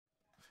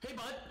Hey,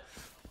 bud!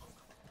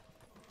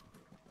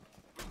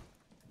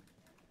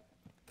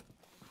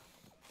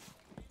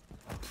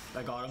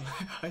 I got him.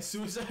 I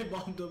suicide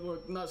bombed him, or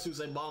not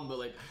suicide bombed, but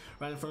like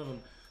right in front of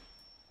him.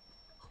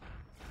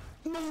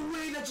 No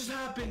way that just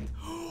happened!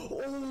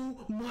 Oh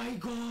my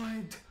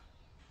god!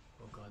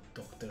 Oh god,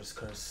 Doctor's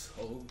curse.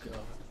 Oh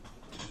god.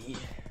 Yeah.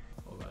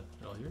 Oh god,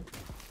 they're all here?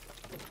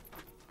 Oh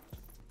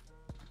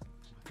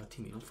my god,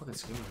 teammate, don't fucking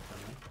scream like that,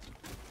 man.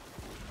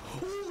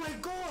 Oh my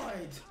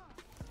god!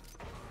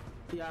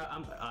 Yeah,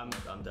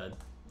 I'm dead.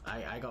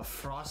 I got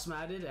frost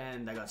matted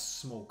and I got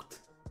smoked.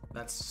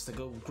 That's like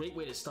a great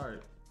way to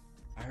start.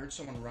 I heard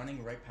someone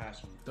running right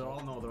past me. They're all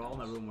in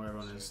that room where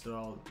everyone is. They're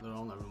all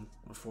in that room.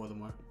 Or 4 of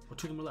them are. Or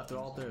 2 of them are left. They're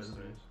all there.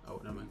 Oh,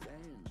 never mind.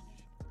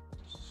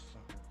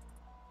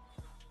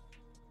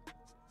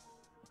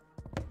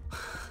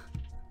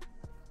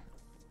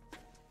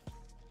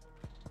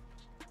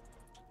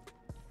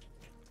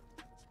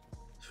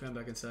 She ran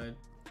back inside.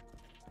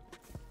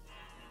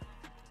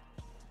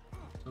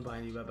 I'm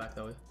behind you, back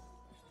that way.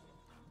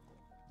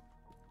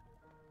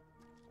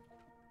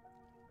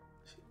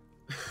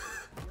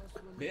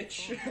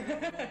 Bitch.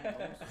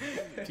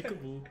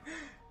 Peekaboo.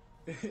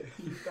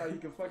 You thought you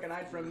could fucking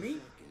hide from me?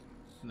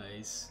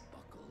 Nice.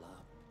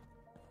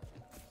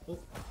 Oh.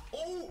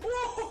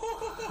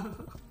 Oh!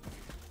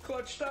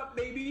 Clutched up,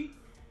 baby.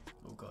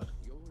 Oh god.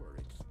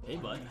 Hey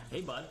bud.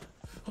 Hey bud.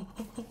 I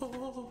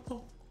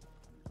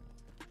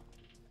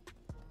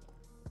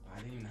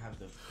didn't even have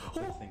the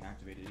thing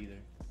activated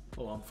either.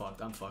 Oh, I'm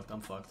fucked. I'm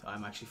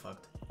actually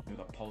fucked. With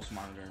a pulse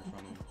monitor in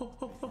front of me.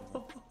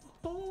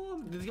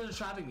 Oh, these guys are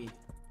trapping me.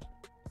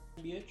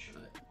 Bitch.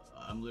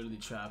 I'm literally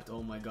trapped.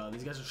 Oh my god,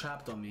 these guys are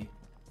trapped on me.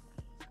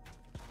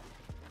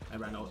 I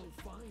ran out.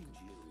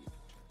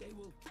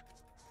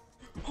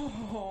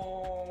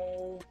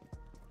 Oh,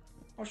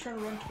 I was trying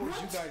to run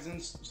towards you guys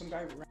and some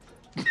guy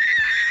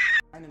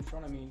ran in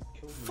front of me and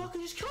killed me. Fuck, I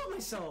just killed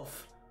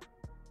myself.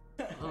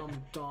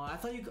 Dawn, I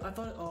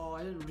thought, oh,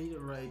 I didn't read it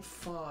right.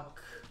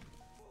 Fuck.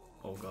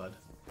 Oh god.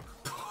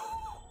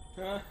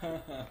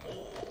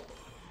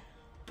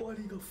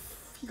 Buddy,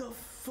 he got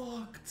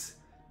fucked.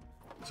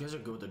 These guys are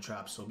good with the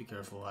traps, so be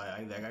careful.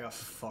 I got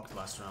fucked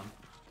last round.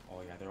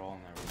 Oh yeah, they're all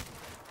in that room.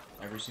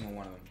 Every single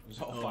one of them.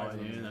 There's all 5 of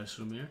them. In that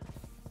room here?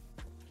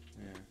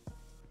 Yeah.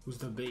 Who's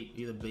the bait?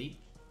 You the bait?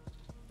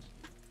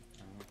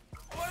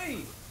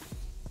 Oi!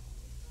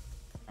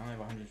 I only have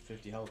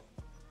 150 health.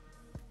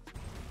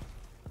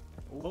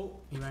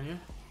 Oh, he ran here?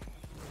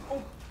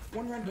 Oh!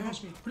 One ran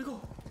past me. Where'd he go?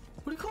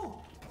 Where'd he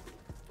go?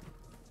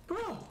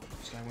 Bro!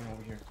 This guy went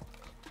over here.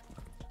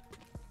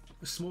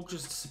 The smoke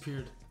just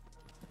disappeared.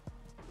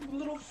 You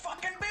little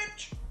fucking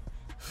bitch!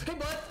 Hey,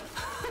 bud!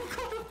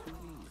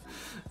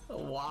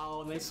 Oh,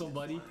 wow, nice one,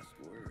 buddy.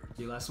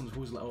 Your last one's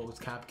who's? Oh, it's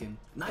Capkin.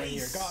 Nice! Right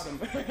here, got him.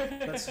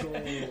 Let's go.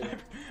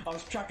 I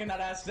was tracking that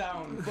ass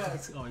down,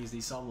 but... Oh,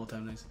 he saw him all the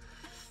time, nice.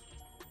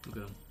 Look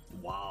at him.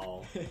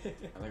 Wow.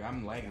 Like,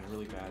 I'm lagging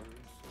really bad.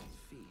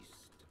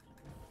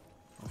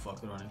 Oh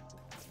fuck, they're running.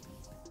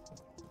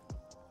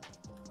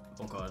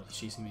 Oh god, he's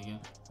chasing me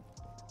again.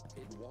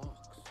 It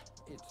walks.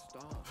 It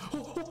stops.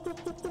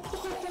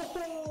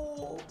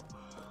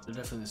 They're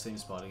definitely in the same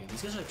spot again.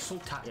 These guys are like so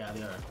yeah,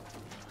 they are.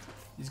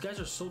 These guys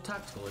are so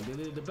tactical. Like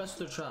they're the best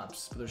with their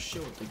traps, but they're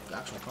shit with the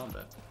actual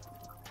combat.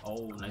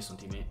 Oh, nice one,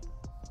 teammate.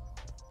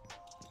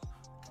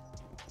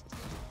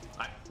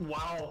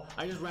 Wow,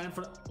 I just ran in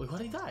front of... Wait, how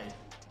did he die?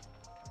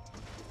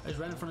 I just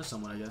ran in front of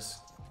someone, I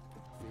guess.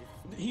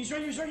 He's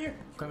right here.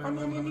 Coming.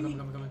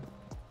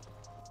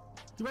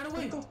 He ran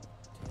away. Go.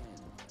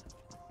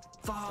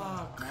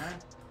 Fuck, man.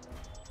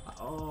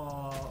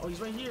 Oh,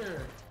 he's right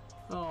here.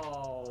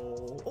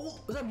 Oh,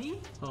 is that me?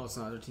 Oh, it's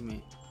not. Their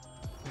teammate.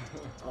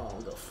 Oh,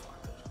 the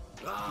fuck.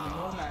 He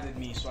nomaded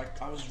me, so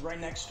I was right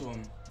next to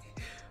him.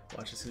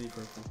 Watch, it's gonna be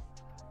purple.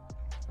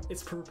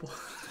 It's purple.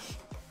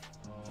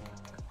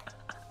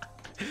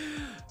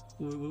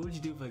 What would you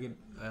do if I get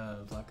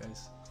black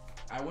ice?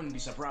 I wouldn't be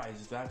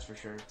surprised, that's for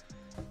sure.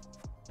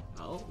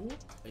 Oh,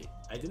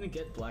 I didn't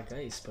get black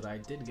ice, but I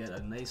did get a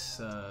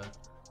nice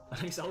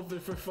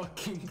outfit for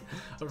fucking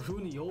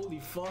Aruni. Holy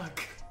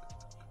fuck!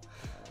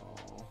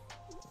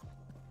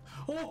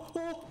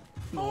 Oh!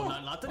 No,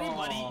 not today,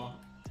 buddy.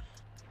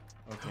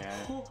 Okay,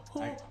 I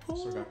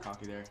sort of got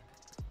cocky there.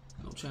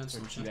 No chance.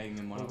 No chance.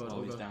 Him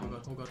while he's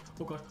down.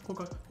 Oh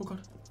god.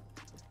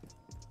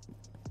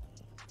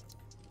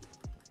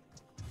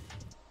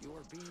 You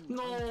are being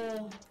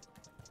No.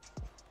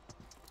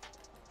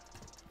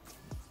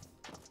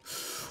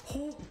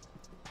 Oh.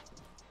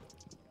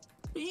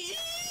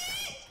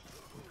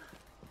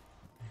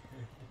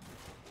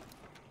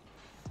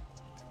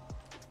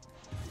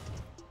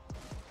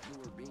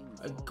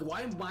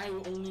 Why am I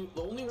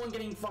the only one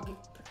getting fucking...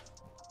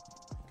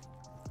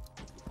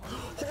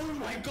 Oh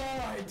my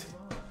god!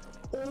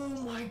 Oh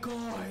my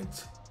god!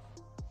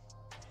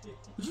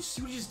 Did you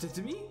see what he just did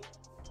to me?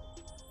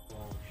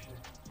 Oh shit,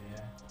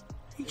 yeah.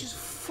 He just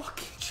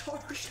fucking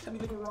charged at me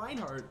like a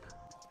Reinhardt.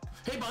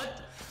 Hey bud!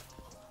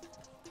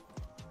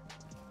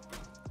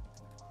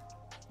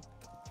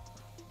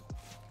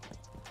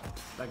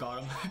 I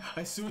got him.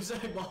 I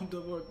suicide bombed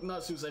him, or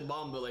not suicide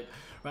bombed, but like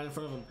right in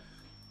front of him.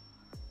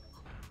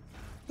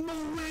 No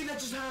way, that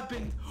just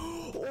happened!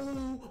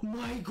 Oh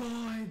my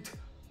god!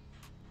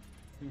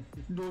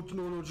 No,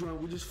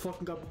 John, we just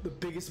fucking got the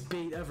biggest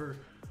bait ever.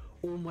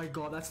 Oh my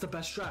god, that's the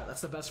best strat.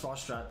 That's the best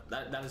frost strat.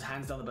 That is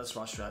hands down the best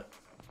frost strat.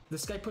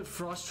 This guy put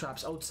frost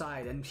traps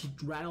outside and he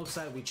ran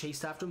outside. We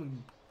chased after him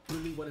and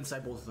literally went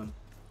inside both of them.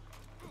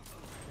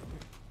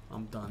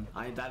 I'm done.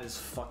 That is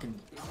fucking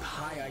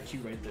high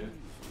IQ right there.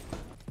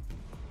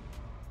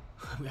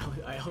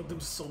 I held them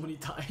so many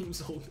times.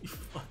 Holy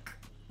fuck.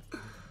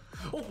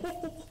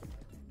 Oh.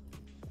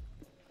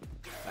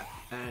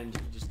 And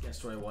he just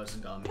guessed where I was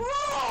and got me. Bro,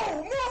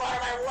 move out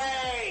of my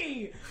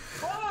way!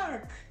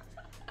 Fuck!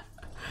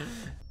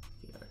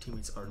 Yeah, our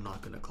teammates are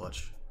not gonna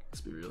clutch.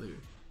 Let's be real here.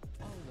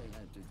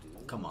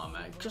 Come on,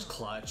 man. Just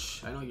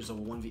clutch. I know you're a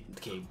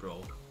 1v.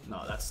 Bro.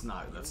 No, that's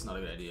not a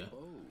good idea.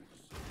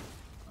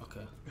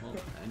 Okay. Well,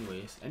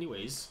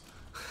 anyways.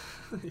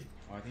 Oh,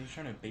 I think he's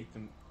trying to bait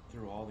them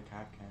through all the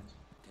cap cans.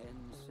 10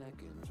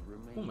 seconds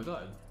remain. Oh my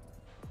god.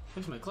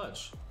 Here's my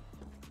clutch.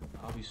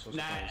 I'll be so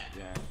surprised.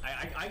 Yeah.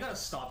 I gotta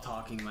stop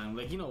talking, man.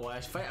 Like, you know what?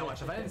 If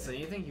I didn't say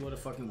anything, he would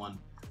have fucking won.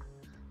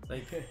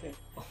 Like,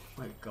 oh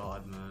my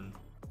god, man.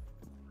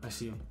 I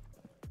see him.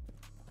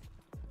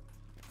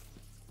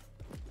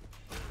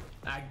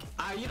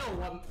 You know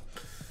what?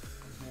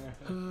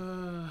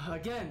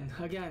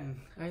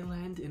 Again, I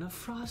land in a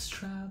frost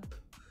trap.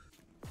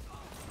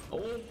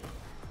 Oh,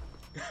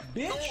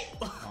 Bitch!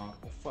 Oh,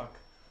 fuck.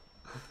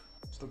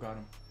 Still got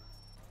him.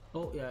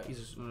 oh yeah,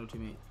 he's another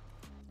teammate.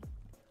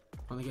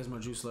 I don't think he has more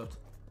juice left.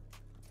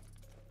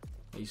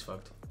 He's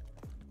fucked.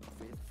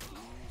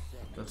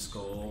 Let's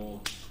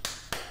go.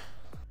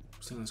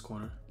 Stay in this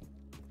corner.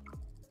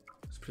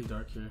 It's pretty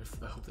dark here.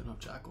 I hope they don't have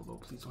Jackal though.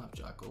 Please don't have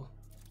Jackal.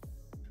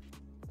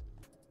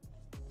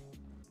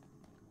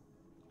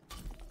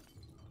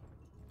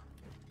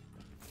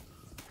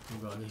 Oh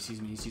god, he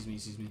sees me.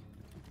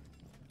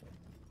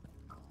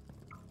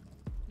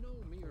 No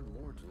mere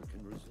mortal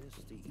can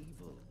resist the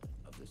evil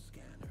of the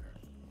scanner.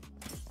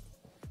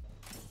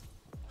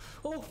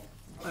 Oh!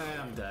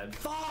 And I'm dead.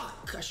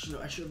 Fuck! I should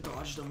have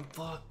dodged him.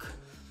 Fuck.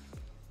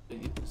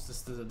 It's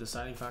just the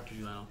deciding factor,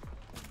 you know.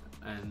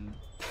 And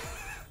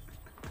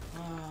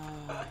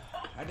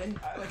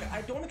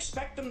I don't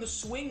expect them to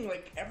swing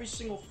like every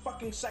single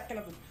fucking second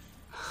of the.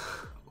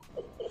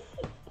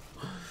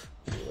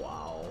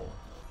 wow.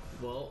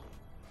 Well,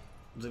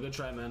 it was a good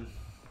try, man.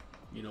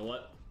 You know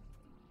what?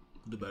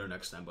 Do better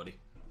next time, buddy.